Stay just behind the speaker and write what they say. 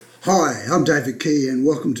Hi, I'm David Key and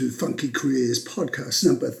welcome to Funky Careers podcast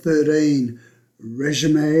number 13,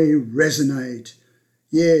 Resume Resonate.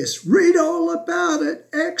 Yes, read all about it,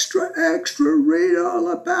 extra, read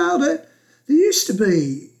all about it. There used to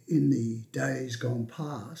be, in the days gone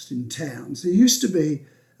past in towns, there used to be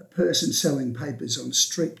a person selling papers on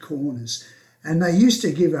street corners, and they used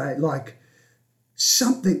to give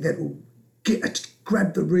something that will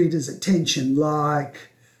grab the reader's attention, like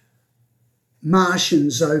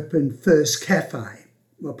Martians open first cafe.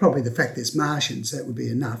 Well, probably the fact there's Martians, that would be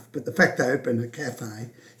enough, but the fact they open a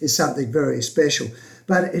cafe is something very special.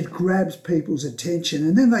 But it grabs people's attention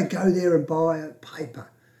and then they go there and buy a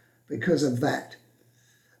paper because of that.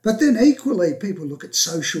 But then equally, people look at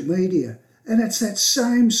social media and it's that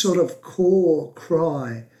same sort of core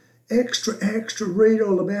cry, extra, read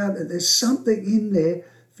all about it. There's something in there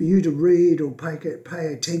for you to read or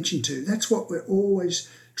pay attention to. That's what we're always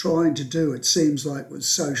trying to do, it seems like, with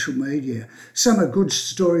social media. Some are good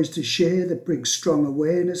stories to share that bring strong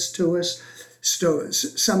awareness to us.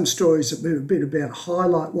 Some stories that will be a bit about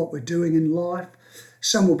highlight what we're doing in life.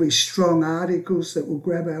 Some will be strong articles that will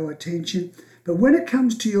grab our attention. But when it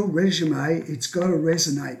comes to your resume, it's got to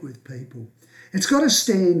resonate with people. It's got to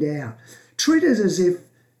stand out. Treat it as if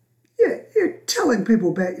you're telling people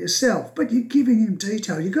about yourself, but you're giving them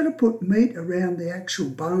detail. You've got to put meat around the actual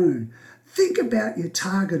bone. Think about your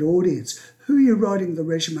target audience, who you're writing the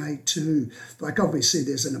resume to. Like, obviously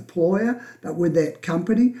there's an employer, but with that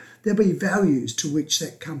company, there'll be values to which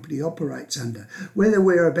that company operates under. Whether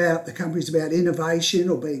the company's about innovation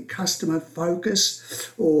or being customer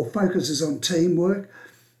focused or focuses on teamwork,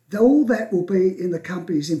 all that will be in the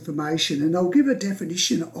company's information, and they'll give a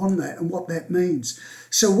definition on that and what that means.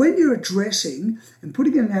 So when you're addressing and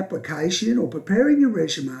putting in an application or preparing your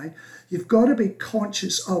resume, you've got to be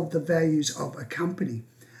conscious of the values of a company.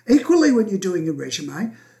 Equally, when you're doing your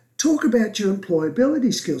resume, talk about your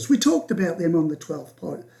employability skills. We talked about them on the 12th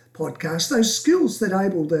podcast, those skills that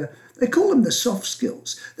they call them the soft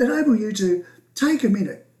skills, that enable you to take a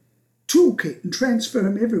minute, toolkit and transfer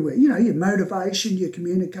them everywhere. You know, your motivation, your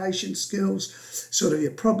communication skills, sort of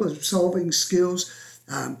your problem solving skills.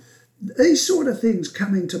 These sort of things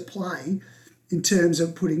come into play in terms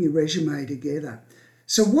of putting your resume together.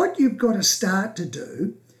 So what you've got to start to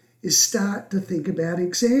do is start to think about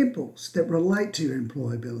examples that relate to your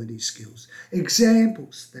employability skills,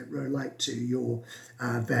 examples that relate to your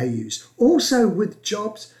values. Also with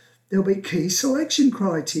jobs, there'll be key selection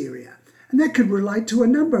criteria. And that could relate to a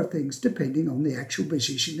number of things depending on the actual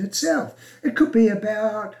position itself. It could be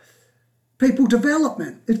about people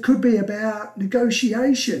development. It could be about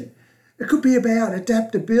negotiation. It could be about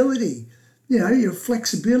adaptability. You know, your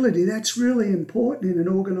flexibility, that's really important in an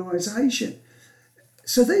organisation.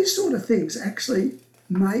 So these sort of things actually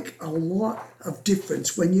make a lot of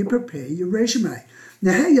difference when you prepare your resume.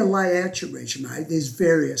 Now, how you lay out your resume, there's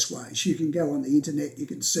various ways. You can go on the internet, you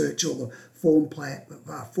can search all the formats,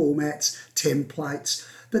 templates.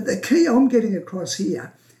 But the key I'm getting across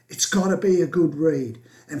here, it's got to be a good read.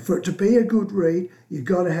 And for it to be a good read, you've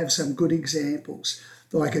got to have some good examples,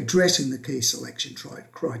 like addressing the key selection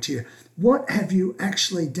criteria. What have you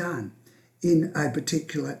actually done in a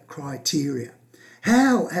particular criteria?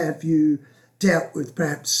 How have you dealt with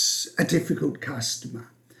perhaps a difficult customer?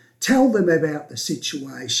 Tell them about the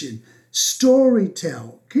situation.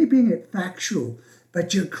 Storytell, keeping it factual,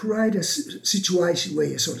 but you create a situation where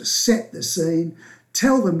you sort of set the scene,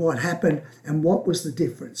 tell them what happened and what was the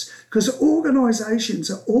difference. Because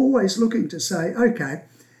organisations are always looking to say, okay,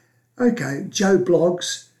 Joe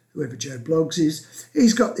Bloggs, whoever Joe Bloggs is,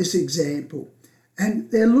 he's got this example.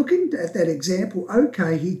 And they're looking at that example,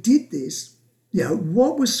 okay, he did this, you know,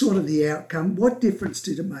 what was sort of the outcome? What difference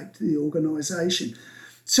did it make to the organisation?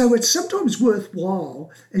 So it's sometimes worthwhile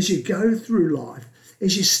as you go through life,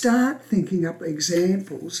 as you start thinking up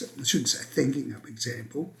examples, I shouldn't say thinking up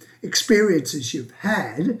experiences you've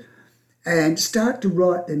had, and start to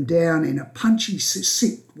write them down in a punchy,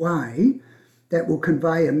 succinct way that will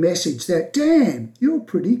convey a message that, damn, you're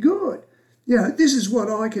pretty good. You know, this is what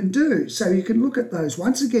I can do. So you can look at those.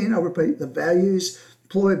 Once again, I'll repeat the values,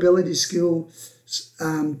 employability skills,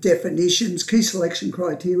 definitions, key selection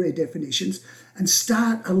criteria definitions, and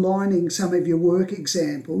start aligning some of your work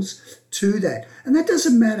examples to that. And that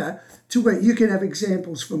doesn't matter to where you can have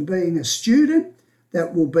examples from being a student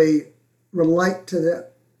that will relate to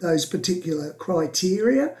those particular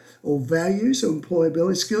criteria or values or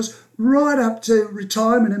employability skills, right up to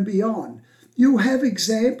retirement and beyond. You'll have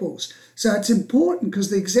examples. So it's important because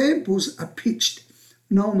the examples are pitched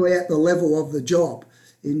normally at the level of the job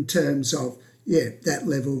in terms of that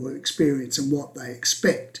level of experience and what they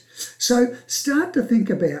expect. So start to think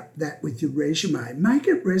about that with your resume. Make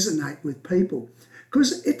it resonate with people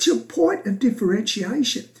because it's your point of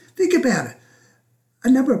differentiation. Think about it. A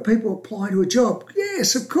number of people apply to a job.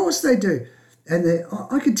 Yes, of course they do. And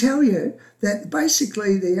I can tell you that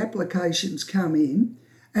basically the applications come in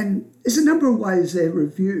and there's a number of ways they're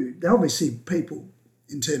reviewed. Obviously, people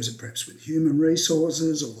in terms of perhaps with human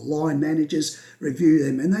resources or the line managers review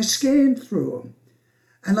them and they scan through them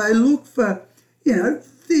and they look for,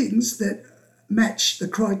 things that match the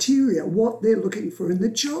criteria, what they're looking for in the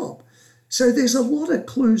job. So there's a lot of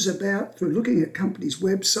clues about through looking at companies'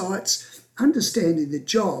 websites, understanding the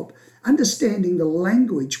job, understanding the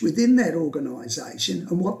language within that organisation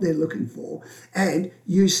and what they're looking for, and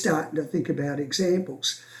you starting to think about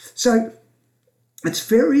examples. So it's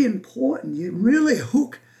very important you really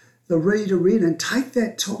hook the reader in and take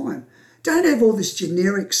that time. Don't have all this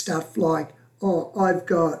generic stuff like, I've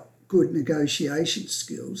got good negotiation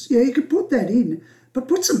skills. Yeah, you could put that in, but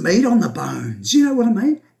put some meat on the bones. You know what I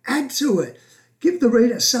mean? Add to it. Give the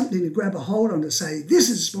reader something to grab a hold on to say, this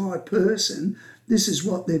is my person, this is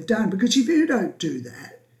what they've done. Because if you don't do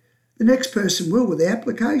that, the next person will with the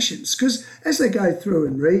applications. Because as they go through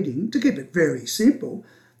and reading, to keep it very simple,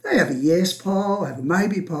 they have a yes pile, have a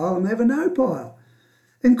maybe pile, and they have a no pile.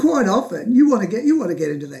 And quite often, you want to get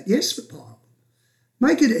into that yes pile.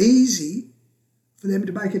 Make it easy for them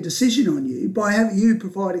to make a decision on you by having you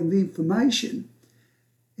providing the information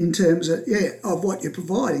in terms of what you're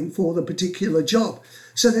providing for the particular job.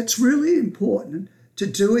 So that's really important to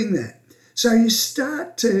doing that. So you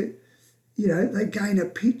start to, they gain a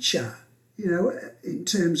picture, in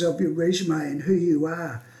terms of your resume and who you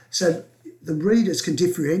are. So the readers can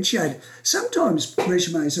differentiate. Sometimes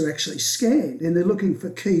resumes are actually scanned and they're looking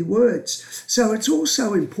for keywords. So it's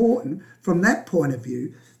also important from that point of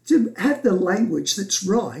view to have the language that's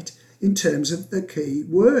right in terms of the key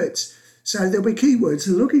words. So there'll be keywords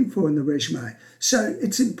they're looking for in the resume. So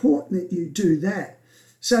it's important that you do that.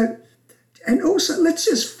 So, and also let's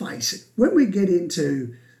just face it, when we get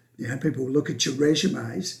into, people look at your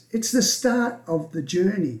resumes, it's the start of the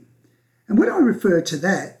journey. And when I refer to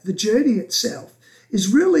that, the journey itself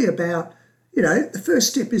is really about, the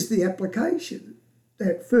first step is the application,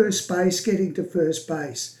 that first base, getting to first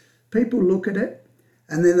base. People look at it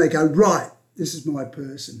and then they go, right, this is my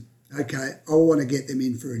person. Okay, I want to get them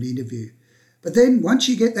in for an interview. But then once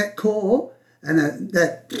you get that call and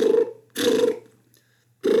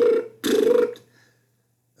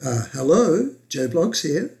hello, Joe Bloggs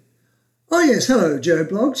here. Oh yes, hello, Joe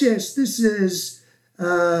Bloggs. Yes, this is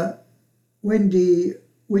Wendy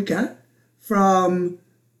Wicker from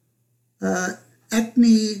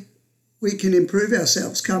Acne We Can Improve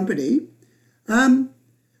Ourselves company.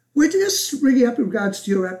 We're just ringing up in regards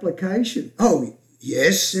to your application. Oh,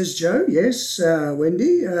 yes, says Joe. Yes,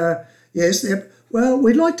 Wendy. Yes. Well,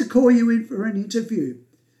 we'd like to call you in for an interview.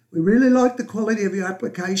 We really like the quality of your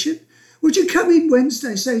application. Would you come in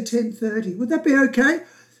Wednesday, say 10:30? Would that be okay?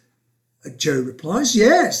 Joe replies,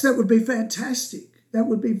 yes, that would be fantastic. That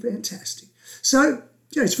would be fantastic. So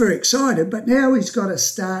Joe's very excited, but now he's got to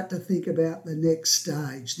start to think about the next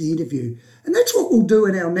stage, the interview. And that's what we'll do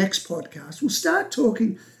in our next podcast. We'll start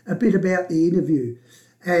talking a bit about the interview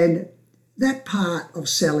and that part of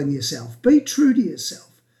selling yourself. Be true to yourself.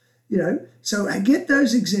 So I get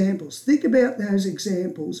those examples. Think about those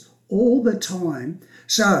examples all the time.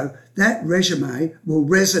 So that resume will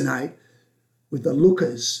resonate with the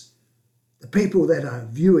lookers, the people that are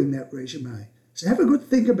viewing that resume. So have a good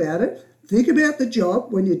think about it. Think about the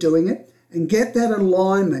job when you're doing it and get that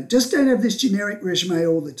alignment. Just don't have this generic resume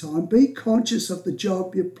all the time. Be conscious of the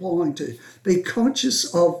job you're applying to. Be conscious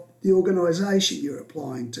of the organisation you're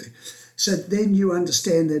applying to. So then you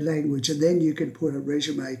understand their language and then you can put a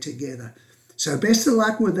resume together. So best of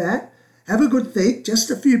luck with that. Have a good think.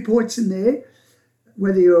 Just a few points in there.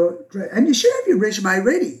 And you should have your resume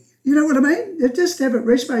ready. You know what I mean? Just have it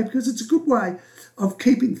resume because it's a good way of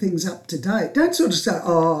keeping things up to date. Don't sort of say,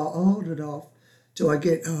 I'll hold it off till I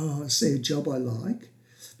see a job I like.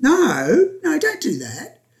 No, don't do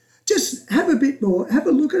that. Just have a bit more, have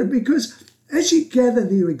a look at it because as you gather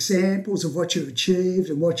the examples of what you've achieved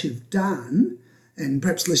and what you've done, and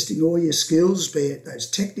perhaps listing all your skills, be it those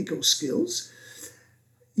technical skills,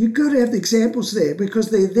 you've got to have the examples there because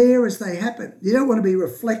they're there as they happen. You don't want to be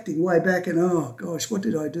reflecting way back and, oh gosh, what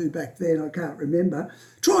did I do back then? I can't remember.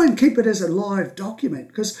 Try and keep it as a live document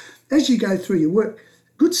because as you go through your work,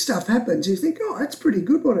 good stuff happens. You think, oh, that's pretty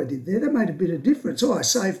good what I did there. That made a bit of difference. Oh, I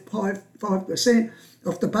saved 5%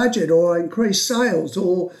 off the budget or I increased sales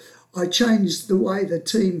or I changed the way the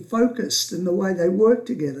team focused and the way they work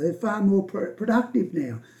together. They're far more productive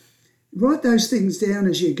now. Write those things down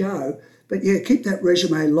as you go, but yeah, keep that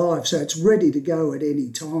resume live so it's ready to go at any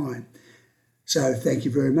time. So thank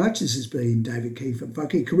you very much. This has been David Key from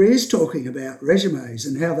Funky Careers talking about resumes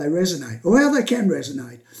and how they resonate, or how they can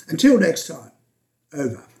resonate. Until next time,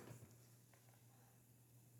 over.